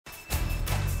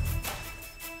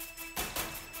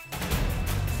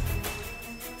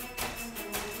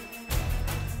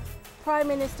Prime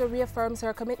Minister reaffirms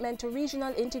her commitment to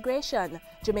regional integration,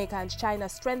 Jamaica and China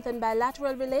strengthen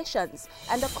bilateral relations,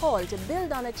 and a call to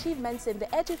build on achievements in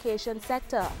the education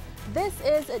sector. This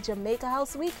is Jamaica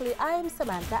House Weekly. I am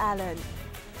Samantha Allen.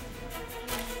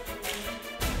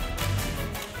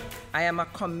 I am a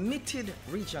committed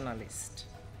regionalist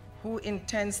who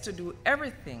intends to do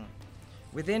everything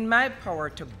within my power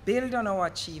to build on our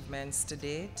achievements to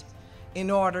date in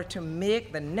order to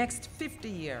make the next 50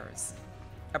 years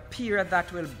a period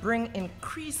that will bring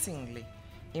increasingly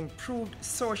improved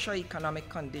socio-economic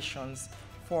conditions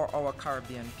for our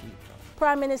Caribbean people.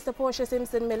 Prime Minister Portia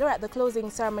Simpson Miller at the closing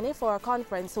ceremony for a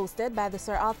conference hosted by the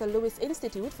Sir Arthur Lewis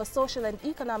Institute for Social and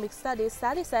Economic Studies,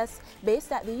 SALISES,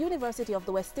 based at the University of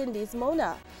the West Indies,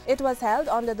 Mona. It was held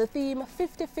under the theme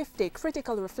 50-50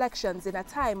 Critical Reflections in a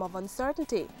Time of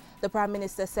Uncertainty. The Prime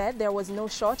Minister said there was no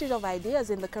shortage of ideas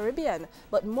in the Caribbean,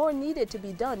 but more needed to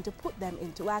be done to put them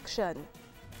into action.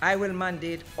 I will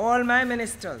mandate all my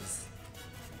ministers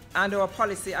and our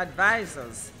policy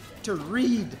advisors to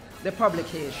read the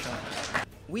publication.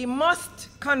 We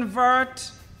must convert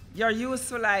your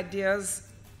useful ideas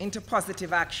into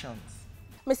positive actions.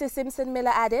 Mrs. Simpson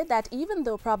Miller added that even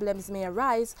though problems may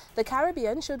arise, the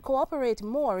Caribbean should cooperate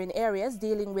more in areas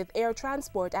dealing with air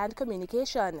transport and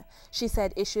communication. She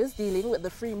said issues dealing with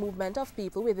the free movement of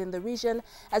people within the region,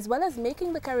 as well as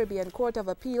making the Caribbean Court of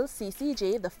Appeal,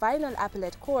 CCJ, the final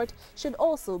appellate court, should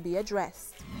also be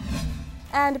addressed.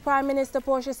 And Prime Minister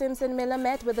Portia Simpson Miller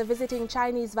met with the visiting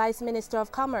Chinese Vice Minister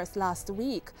of Commerce last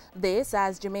week. This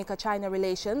as Jamaica-China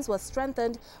relations was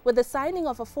strengthened with the signing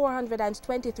of a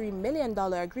 $423 million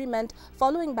agreement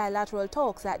following bilateral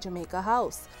talks at Jamaica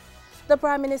House. The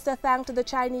Prime Minister thanked the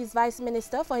Chinese Vice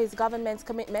Minister for his government's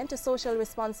commitment to social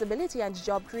responsibility and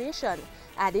job creation,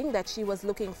 adding that she was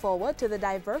looking forward to the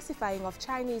diversifying of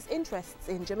Chinese interests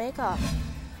in Jamaica.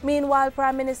 Meanwhile,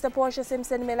 Prime Minister Portia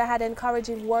Simpson Miller had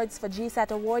encouraging words for GSAT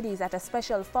awardees at a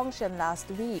special function last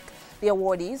week. The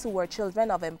awardees, who were children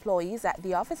of employees at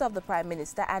the Office of the Prime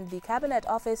Minister and the Cabinet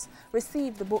Office,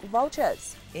 received the book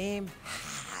vouchers. Aim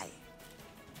high.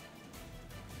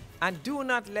 And do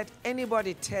not let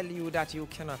anybody tell you that you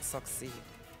cannot succeed.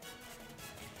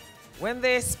 When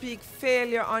they speak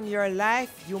failure on your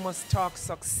life, you must talk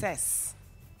success.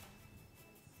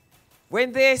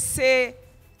 When they say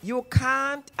you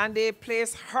can't and they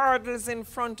place hurdles in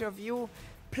front of you,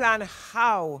 plan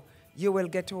how you will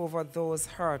get over those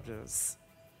hurdles.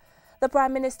 The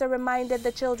Prime Minister reminded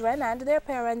the children and their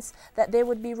parents that they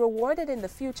would be rewarded in the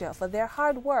future for their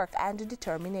hard work and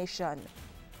determination.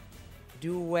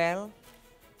 Do well,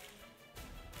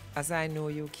 as I know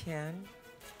you can,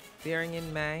 bearing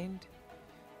in mind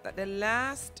that the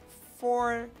last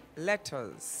 4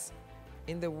 letters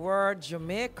in the word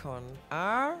Jamaican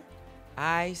are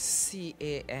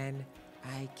I-C-A-N,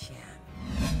 I can.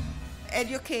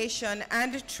 Education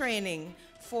and training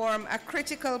form a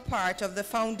critical part of the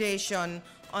foundation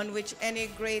on which any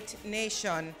great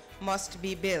nation must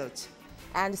be built.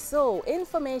 And so,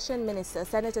 Information Minister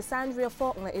Senator Sandria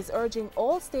Faulkner is urging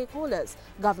all stakeholders,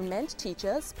 government,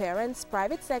 teachers, parents,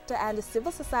 private sector and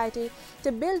civil society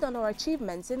to build on our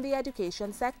achievements in the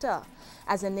education sector.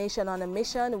 As a nation on a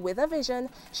mission with a vision,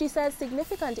 she says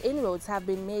significant inroads have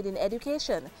been made in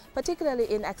education,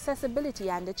 particularly in accessibility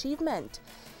and achievement.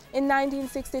 In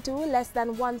 1962, less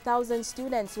than 1,000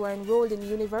 students were enrolled in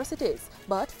universities,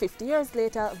 but 50 years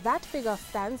later, that figure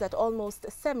stands at almost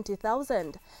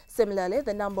 70,000. Similarly,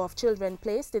 the number of children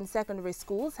placed in secondary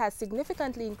schools has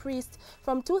significantly increased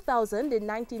from 2,000 in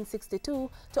 1962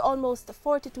 to almost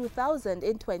 42,000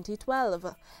 in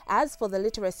 2012. As for the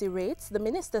literacy rates, the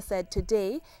minister said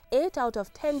today, 8 out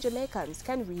of 10 Jamaicans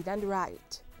can read and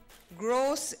write.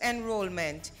 Gross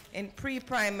enrollment in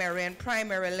pre-primary and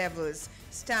primary levels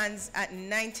stands at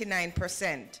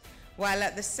 99%, while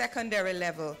at the secondary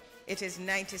level it is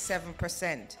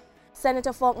 97%.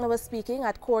 Senator Faulkner was speaking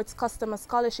at Court's Customer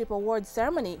Scholarship Awards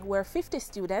ceremony, where 50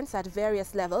 students at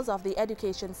various levels of the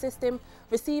education system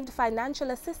received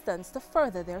financial assistance to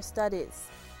further their studies.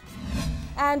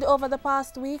 And over the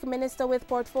past week, Minister with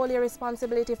Portfolio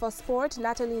Responsibility for Sport,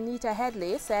 Natalie Nita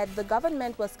Headley, said the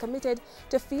government was committed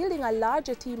to fielding a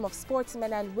larger team of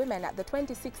sportsmen and women at the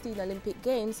 2016 Olympic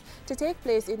Games to take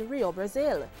place in Rio,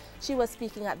 Brazil. She was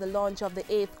speaking at the launch of the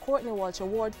 8th Courtney Walsh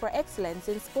Award for Excellence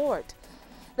in Sport.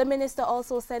 The minister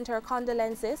also sent her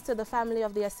condolences to the family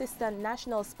of the Assistant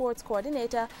National Sports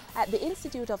Coordinator at the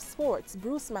Institute of Sports,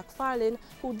 Bruce McFarlane,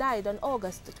 who died on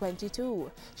August 22.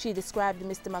 She described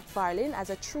Mr. McFarlane as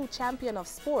a true champion of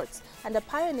sports and a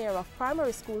pioneer of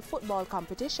primary school football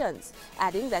competitions,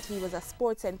 adding that he was a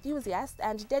sports enthusiast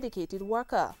and dedicated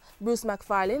worker. Bruce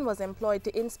McFarlane was employed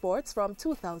to InSports from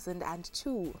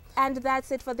 2002. And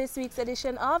that's it for this week's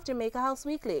edition of Jamaica House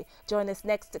Weekly. Join us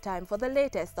next time for the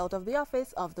latest out of the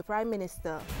office of the Prime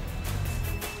Minister.